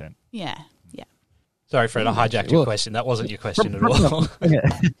content. Yeah. Sorry, Fred, I hijacked your question. That wasn't your question at all. Okay,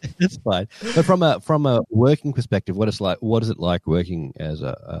 that's fine. But from a working perspective, what is it like working as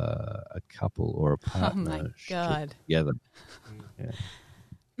a couple or a partner? Oh my God. Together.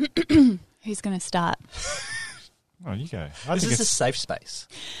 Who's going to start? Oh, you go. I This think is a it's safe space,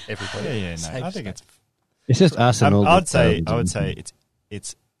 everybody. no. Safe I think space. It's just us and all. I would the- say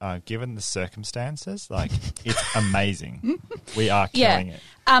it's given the circumstances, like it's amazing. We are Yeah. killing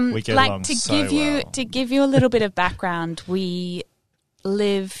it. We get along to so give you well. to give you a little bit of background, we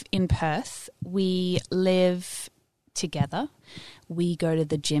live in Perth. We live together. We go to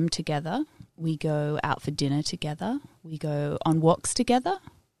the gym together. We go out for dinner together. We go on walks together.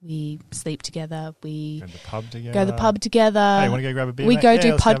 We sleep together. We Go to the pub together. go to the pub together. Hey, want to go grab a beer? we mate? go Yeah,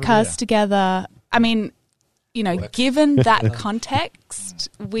 do let's grab a beer. podcasts together. I mean, Work. given that context,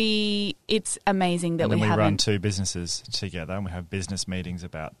 it's amazing that And then we we haven't. run two businesses together, and we have business meetings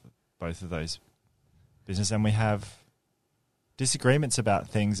about both of those business, and we have disagreements about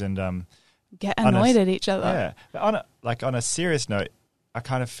things, and Get on a- annoyed at each other. yeah. But on a serious note, I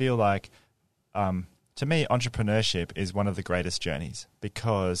kind of feel like, to me, entrepreneurship is one of the greatest journeys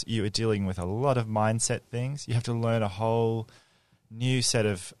because you are dealing with a lot of mindset things. You have to learn a whole new set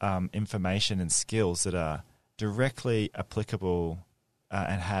of information and skills that are directly applicable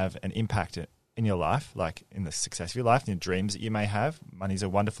and have an impact in your life, like in the success of your life, in your dreams that you may have. Money's a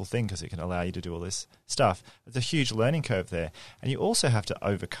wonderful thing because it can allow you to do all this stuff. There's a huge learning curve there. And you also have to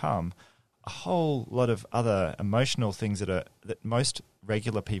overcome a whole lot of other emotional things that most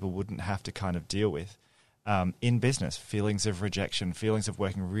regular people wouldn't have to kind of deal with in business. Feelings of rejection, feelings of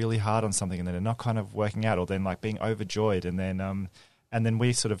working really hard on something and then not kind of working out, or then like being overjoyed, and then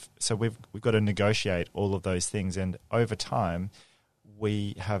we sort of, so we've got to negotiate all of those things. And over time,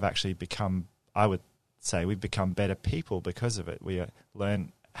 we have actually become, I would say, we've become better people because of it. We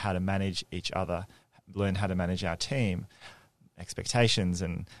learn how to manage each other, learn how to manage our team, expectations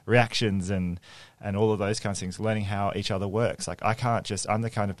and reactions and all of those kinds of things, learning how each other works. Like I'm the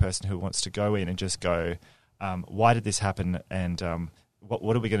kind of person who wants to go in and just go, why did this happen? And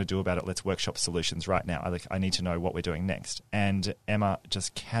what are we going to do about it? Let's workshop solutions right now. I need to know what we're doing next. And Emma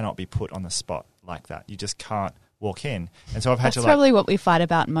just cannot be put on the spot like that. You just can't walk in. And so I've had That's to probably what we fight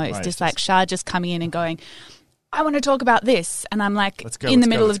about most. Right, Is like Shah just coming in and going, I want to talk about this. And I'm like Let's go, in the let's go,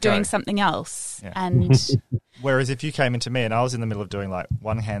 middle let's of doing go. something else. Yeah. And Whereas if you came into me and I was in the middle of doing like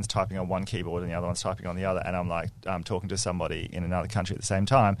one hand's typing on one keyboard and the other one's typing on the other, and I'm like talking to somebody in another country at the same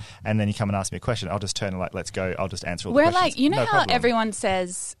time, and then you come and ask me a question, I'll just turn and like, let's go, I'll just answer all the we're questions. like, you know No how problem. everyone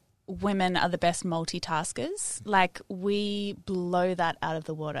says women are the best multitaskers? Like we blow that out of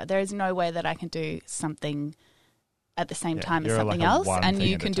the water. There is no way that I can do something at the same Yeah, time as you're something like a else, one and thing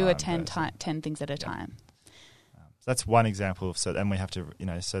you at a can do it time 10 things at a time. So that's one example. So then we have to,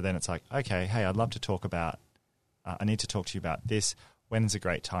 so then it's like, okay, hey, I'd love to talk about, I need to talk to you about this. When's a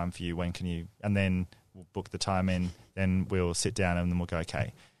great time for you? When can you, and then we'll book the time in, then we'll sit down and then we'll go,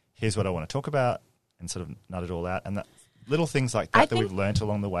 okay, here's what I want to talk about, and sort of nut it all out. And that little things like that we've learnt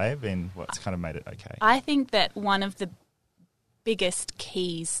along the way have been what's kind of made it okay. I think that one of the biggest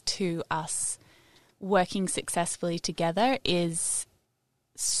keys to us working successfully together is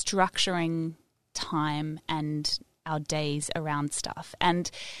structuring time and our days around stuff. And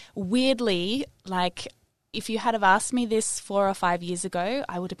weirdly, like if you had have asked me this 4 or 5 years ago,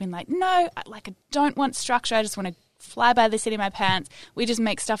 I would have been like, no, I don't want structure. I just want to fly by the seat of my pants. We just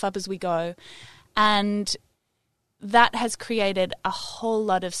make stuff up as we go. And that has created a whole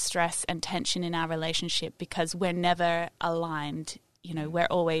lot of stress and tension in our relationship because we're never aligned we're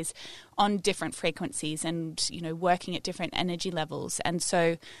always on different frequencies and, working at different energy levels. And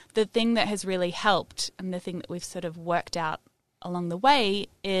so the thing that has really helped and the thing that we've sort of worked out along the way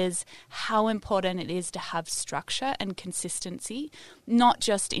is how important it is to have structure and consistency, not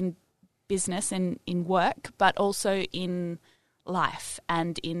just in business and in work, but also in life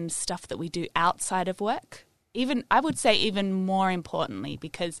and in stuff that we do outside of work. I would say even more importantly,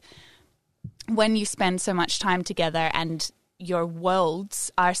 because when you spend so much time together and your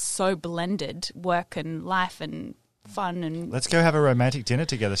worlds are so blended, work and life and fun and... Let's go have a romantic dinner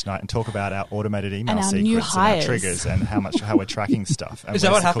together tonight and talk about our automated email And our sequence new and hires. our triggers and how we're tracking stuff. And Is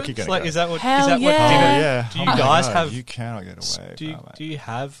that where's what the cookie happens? gonna Like, go? is that what? Hell Is that yeah. what dinner? Yeah. Do you Oh my guys God, have? You cannot get away. Do you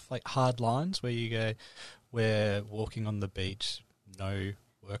have like hard lines where you go, we're walking on the beach, no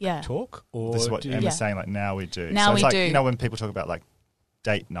work Yeah. talk, or This is what do Emma's Yeah. saying. Like now we do. Now so it's we like, do. when people talk about like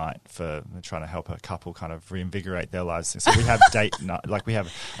date night for trying to help a couple kind of reinvigorate their lives. So we have date night. Like we have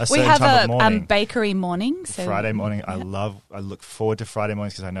a We certain have time of a morning. bakery morning. So Friday morning, yeah. I look forward to Friday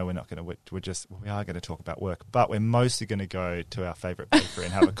mornings because I know we are going to talk about work, but we're mostly going to go to our favourite bakery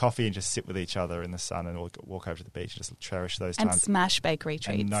and have a coffee and just sit with each other in the sun and walk over to the beach and just cherish those And times. smash bakery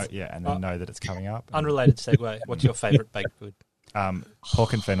treats. And then know that it's coming up. And, Unrelated segue. What's your favourite baked good?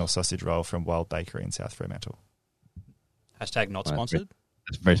 pork and fennel sausage roll from Wild Bakery in South Fremantle. Hashtag not sponsored.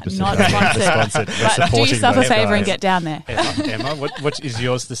 That's very specific. Not We're sponsored. sponsored. We're But do supporting yourself a those favour and guys. get down there. Emma, what is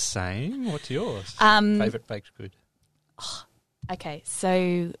yours the same? What's yours? Favourite baked good? Okay,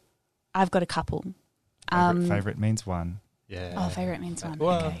 so I've got a couple. Favourite means one. Yeah. Oh, favourite means one.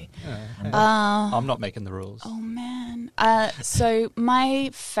 Well, Okay. yeah. I'm not making the rules. Oh man. So my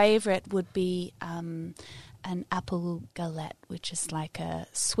favourite would be an apple galette, which is like a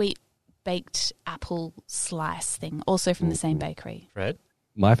sweet baked apple slice thing, also from the same bakery. Fred?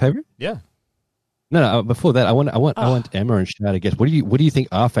 My favorite? Yeah. No. Before that, I want Emma and Shah to guess. What do you think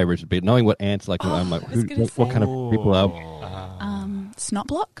our favorites would be? Knowing what ants like. I'm like, I was gonna what kind of people are? Snot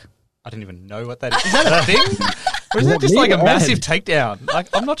block. I don't even know what that is. Is that a thing? Or is that just like a massive takedown? Like,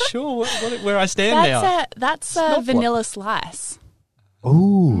 I'm not sure where I stand now. That's Snot a block. vanilla slice.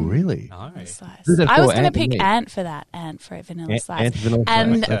 Oh, really? No. Slice. Who's that I was for? going to Ant and pick me? Ant for that. Ant for a vanilla slice. Ant vanilla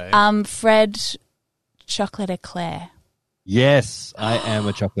And slice. Okay. Fred chocolate eclair. Yes, I am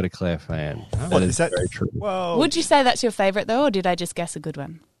a chocolate eclair fan. That is very true. Whoa. Would you say that's your favourite though, or did I just guess a good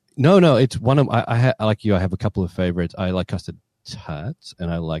one? No, it's one of I like you. I have a couple of favorites. I like custard tarts and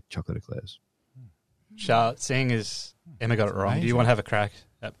I like chocolate eclairs. Shah, seeing as Emma got it wrong, do you Amazing. want to have a crack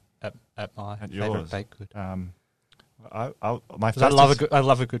at my At favourite yours. baked good? My 'Cause I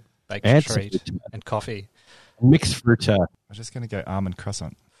love a good baked Ants treat fruit tart. and coffee. Mixed fruit tart. I'm just going to go almond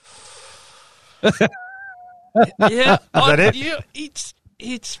croissant. Yeah, that it?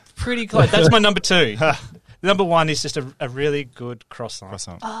 It's pretty close. That's my number two. Number one is just a really good croissant.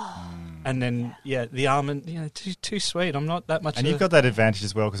 And then, the almond, too sweet. I'm not that much. And you've got that advantage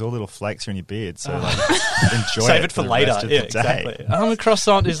as well because all little flakes are in your beard. So like, enjoy save it for the later. rest of Yeah, the day. exactly. Almond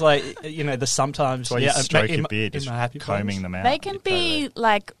croissant is like, the sometimes. That's why you stroke your beard, in just my happy combing place. them out. They can Totally. be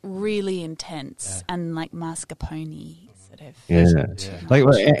like really intense and like mascarpone sort of. Yeah. Like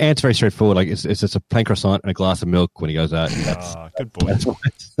Ant's very straightforward. Like it's just a plain croissant and a glass of milk when he goes out. And that's Oh, good boy. that's what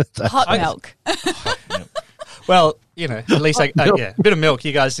it's Hot milk. Well, at least a bit of milk.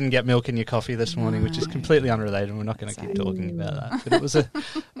 You guys didn't get milk in your coffee this morning, which is completely unrelated. And we're not going to keep talking about that. But it was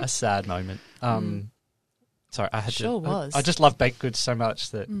a sad moment. Sorry, I had Sure to. was. I just love baked goods so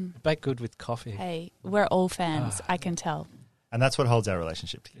much that baked good with coffee. Hey, we're all fans. I can tell. And that's what holds our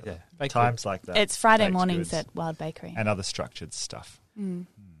relationship together. Yeah, baked Times like that. It's Friday baked mornings goods, at Wild Bakery. and other structured stuff.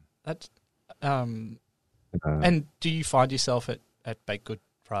 That's, and do you find yourself at Baked Good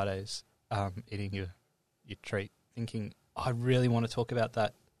Fridays eating your treat, thinking, I really want to talk about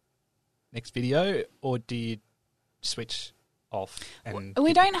that next video, or do you switch off? And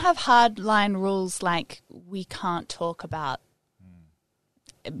We don't have hard line rules like we can't talk about,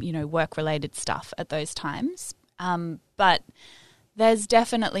 work-related stuff at those times. But there's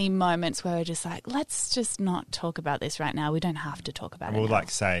definitely moments where we're just like, let's just not talk about this right now. We don't have to talk about And it we'll now.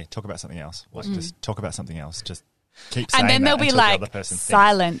 say, talk about something else. Let's just talk about something else. Just keep saying And then that there'll be until like the other person thinks.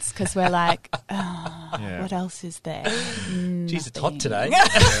 silence because we're like, Yeah. what else is there? Geez, it's hot Nothing. today.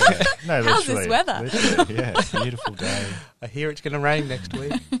 No, How's this literally, weather? literally, yeah, it's a beautiful day. I hear it's going to rain next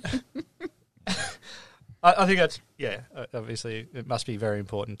week. I think that's, obviously it must be very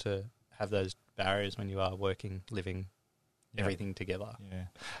important to have those barriers when you are working, living, everything together. Yeah.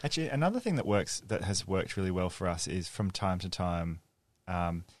 Actually, another thing that has worked really well for us is from time to time,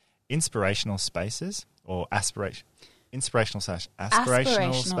 inspirational spaces or inspirational spaces.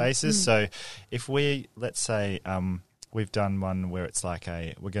 Aspirational. So if we, let's say, we've done one where it's like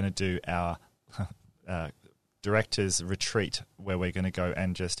we're going to do our director's retreat where we're going to go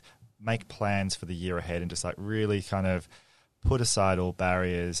and just make plans for the year ahead and just like really kind of put aside all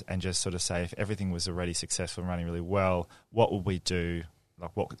barriers and just sort of say, if everything was already successful and running really well, what will we do?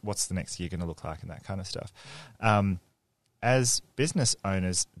 Like what's the next year going to look like and that kind of stuff. As business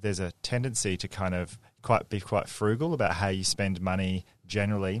owners, there's a tendency to kind of be quite frugal about how you spend money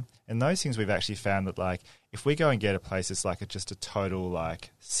generally. And those things we've actually found that like if we go and get a place that's like just a total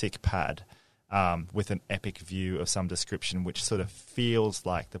like sick pad with an epic view of some description, which sort of feels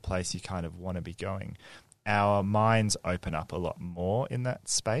like the place you kind of want to be going, our minds open up a lot more in that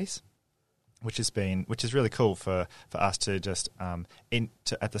space, which is really cool for us to just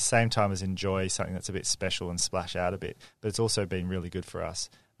at the same time as enjoy something that's a bit special and splash out a bit. But it's also been really good for us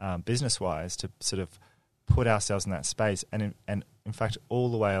business wise to sort of put ourselves in that space. And in fact, all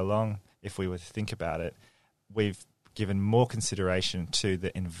the way along, if we were to think about it, we've given more consideration to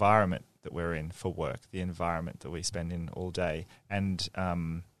the environment that we're in for work, the environment that we spend in all day, and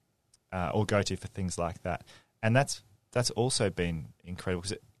or go to for things like that. And that's also been incredible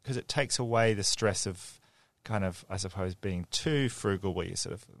because it takes away the stress of kind of, I suppose, being too frugal where you're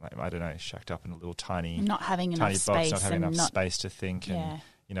sort of, like, I don't know, shacked up in a little tiny not having tiny enough box, space, not having and enough space to think, yeah. and,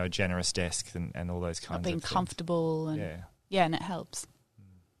 you know, a generous desk and all those kinds not of being things. comfortable. And yeah, and it helps.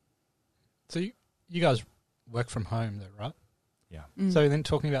 So you guys work from home though, right? Yeah. Mm. So then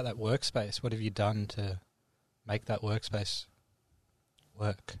talking about that workspace, what have you done to make that workspace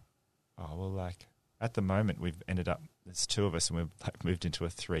work? Oh, well, like at the moment we've ended up, there's two of us and we've like moved into a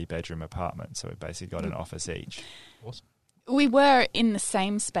 3-bedroom apartment. So we've basically got an office each. Awesome. We were in the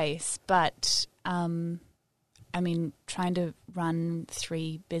same space, but I mean, trying to run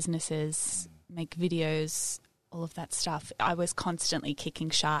 3 businesses, make videos, all of that stuff, I was constantly kicking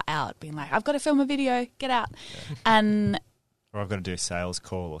Shah out, being like, I've got to film a video, get out. Yeah. And or I've got to do a sales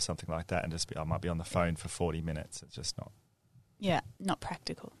call or something like that and I might be on the phone for 40 minutes. It's just not. Yeah, not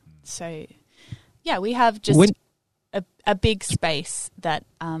practical. So, yeah, we have just a big space that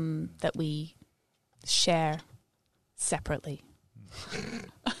that we share separately.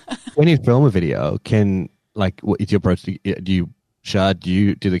 When you film a video, what is your approach? Do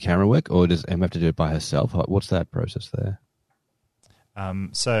you do the camera work, or does Em have to do it by herself? What's that process there?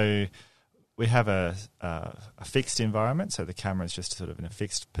 So we have a fixed environment, so the camera is just sort of in a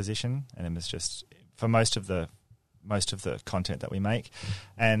fixed position, and Emma's just for most of the content that we make.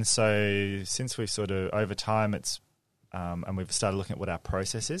 And so since we've sort of over time and we've started looking at what our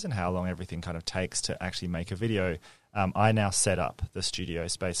process is and how long everything kind of takes to actually make a video, I now set up the studio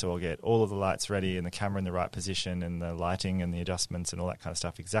space. So I'll get all of the lights ready and the camera in the right position and the lighting and the adjustments and all that kind of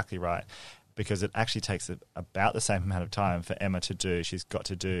stuff exactly right, because it actually takes about the same amount of time for Emma to do. She's got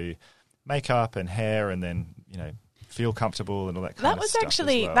to do makeup and hair and then, you know, feel comfortable and all that kind of stuff.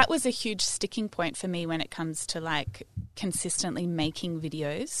 That was a huge sticking point for me when it comes to like consistently making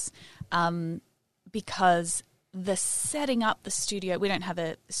videos, because the setting up the studio, we don't have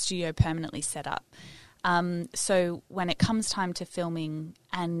a studio permanently set up. So when it comes time to filming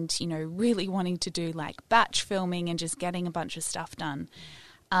and, you know, really wanting to do like batch filming and just getting a bunch of stuff done,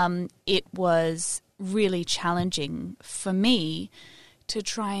 it was really challenging for me to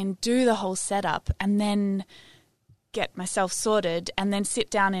try and do the whole setup and then get myself sorted and then sit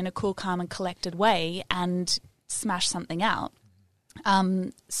down in a cool, calm and collected way and smash something out.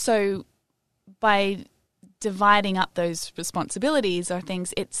 So by dividing up those responsibilities or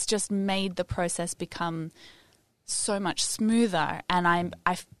things, it's just made the process become so much smoother. And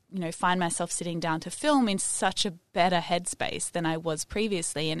I find myself sitting down to film in such a better headspace than I was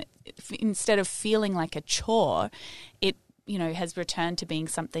previously. And instead of feeling like a chore, it, you know, has returned to being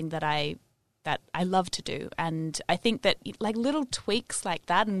something that I love to do. And I think that like little tweaks like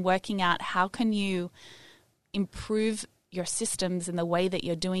that and working out how can you improve your systems and the way that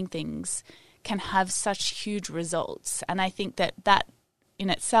you're doing things can have such huge results. And I think that in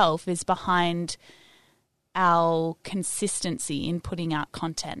itself is behind our consistency in putting out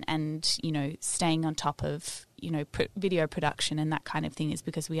content and, you know, staying on top of, you know, video production and that kind of thing, is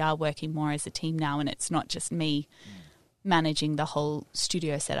because we are working more as a team now and it's not just me managing the whole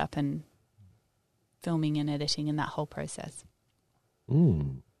studio setup and filming and editing and that whole process.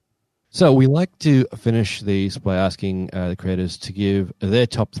 So we like to finish these by asking the creators to give their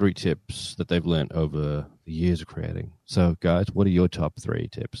top 3 tips that they've learned over the years of creating. So guys, what are your top 3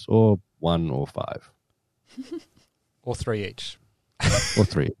 tips, or 1 or 5? Or 3 each. Or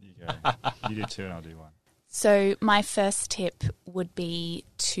 3. You go. You do 2 and I'll do 1. So my first tip would be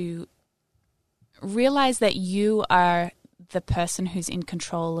to realize that you are the person who's in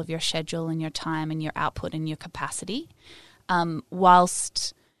control of your schedule and your time and your output and your capacity.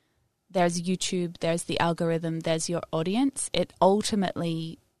 Whilst there's YouTube, there's the algorithm, there's your audience, it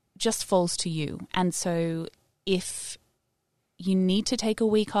ultimately just falls to you. And so if you need to take a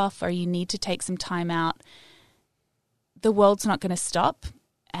week off or you need to take some time out, the world's not going to stop.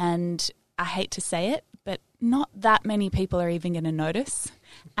 And I hate to say it, but not that many people are even going to notice.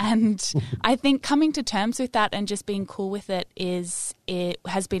 And I think coming to terms with that and just being cool with it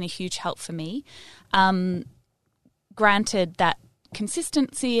has been a huge help for me. Granted that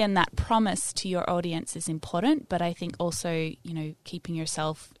consistency and that promise to your audience is important, but I think also, keeping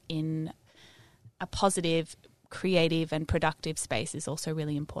yourself in a positive, creative and productive space is also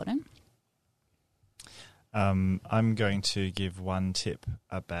really important. I'm going to give one tip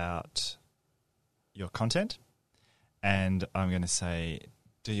about your content, and I'm going to say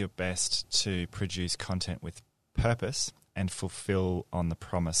do your best to produce content with purpose and fulfill on the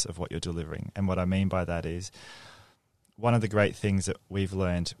promise of what you're delivering. And what I mean by that is one of the great things that we've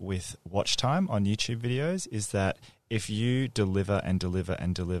learned with watch time on YouTube videos is that if you deliver and deliver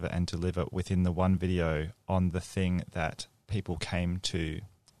and deliver and deliver within the one video on the thing that people came to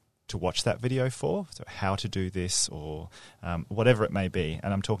watch that video for, so how to do this or whatever it may be,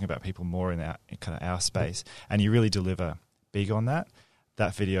 and I'm talking about people more in our space, and you really deliver big on that,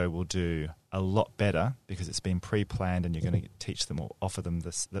 that video will do a lot better because it's been pre-planned and you're going to teach them or offer them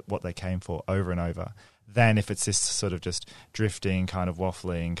what they came for over and over, than if it's this sort of just drifting, kind of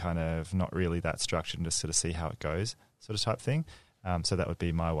waffling, kind of not really that structured and just sort of see how it goes sort of type thing. So that would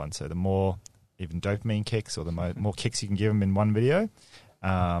be my one. So the more even dopamine kicks or the more kicks you can give them in one video,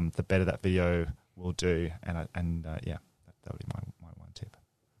 the better that video will do. And that would be my one tip.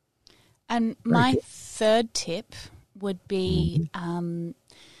 And my third tip would be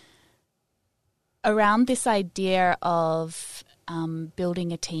around this idea of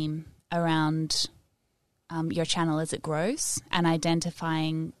building a team around your channel as it grows and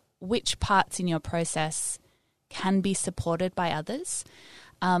identifying which parts in your process can be supported by others.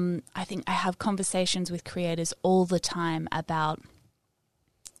 I think I have conversations with creators all the time about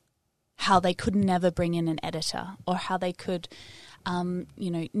how they could never bring in an editor or how they could,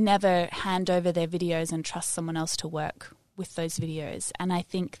 never hand over their videos and trust someone else to work with those videos. And I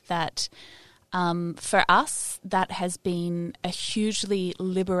think that for us, that has been a hugely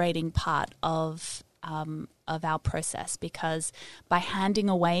liberating part of our process, because by handing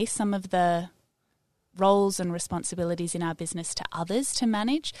away some of the roles and responsibilities in our business to others to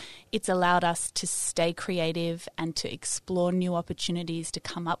manage, it's allowed us to stay creative and to explore new opportunities, to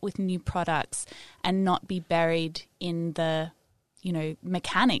come up with new products and not be buried in the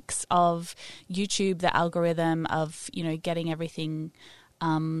mechanics of YouTube, the algorithm of, getting everything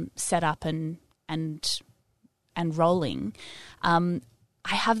set up and rolling.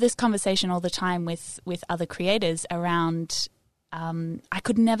 I have this conversation all the time with other creators around I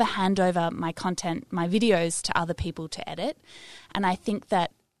could never hand over my content, my videos to other people to edit. And I think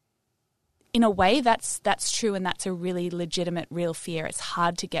that in a way that's true, and that's a really legitimate, real fear. It's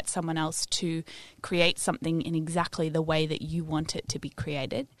hard to get someone else to create something in exactly the way that you want it to be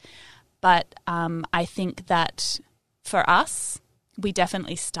created. But I think that for us, we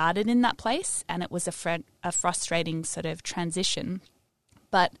definitely started in that place, and it was a frustrating sort of transition.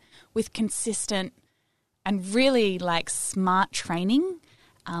 But with consistent and really smart training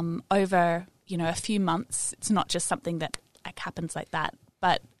over, a few months, it's not just something that happens like that,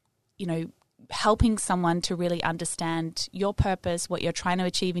 but, helping someone to really understand your purpose, what you're trying to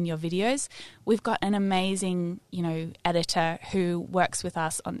achieve in your videos. We've got an amazing, editor who works with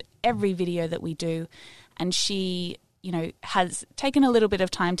us on every video that we do, and she, has taken a little bit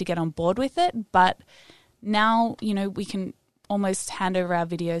of time to get on board with it, but now, we can almost hand over our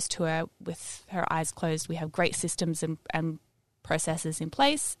videos to her with her eyes closed. We have great systems and processes in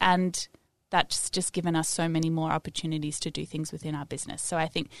place, and that's just given us so many more opportunities to do things within our business. So I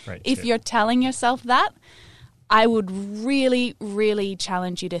think if you're telling yourself that, I would really, really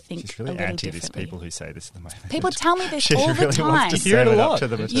challenge you to think She's really a little anti differently. this people who say this at the moment. People tell me this She all really the time. wants to You hear it serve a it up lot. to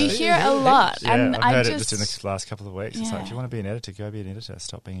them. You hear a lot. Yeah, and I've I heard just it just in the last couple of weeks. It's like, Yeah. if you want to be an editor, go be an editor.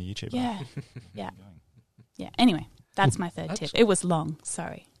 Stop being a YouTuber. Yeah. Yeah. Anyway, that's my third tip. It was long.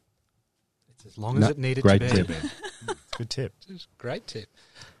 Sorry. It's as long as it needed great to be. tip. Good tip. It's a great tip.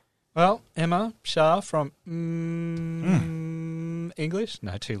 Well, Emma Shah from English?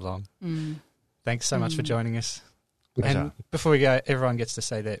 No, too long. Thanks so much for joining us. Pleasure. And before we go, everyone gets to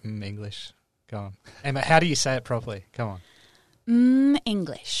say their English. Go on. Emma, how do you say it properly? Come on.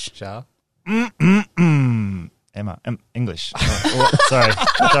 English. Shah? English. Sorry,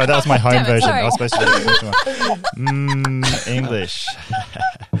 that was my home Damn it, version. sorry. I was supposed to do the English one. English.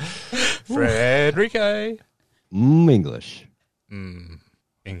 Frederico. English.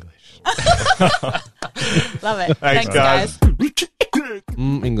 English. Love it. Thanks, guys.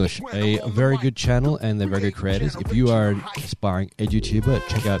 English, a very good channel, and they're very good creators. If you are an aspiring edutuber,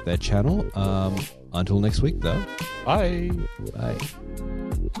 check out their channel. Until next week, though. Bye. Bye.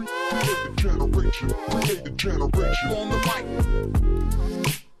 Generation on the mic.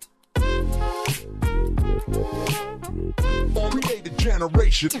 On the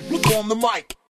generation on the mic.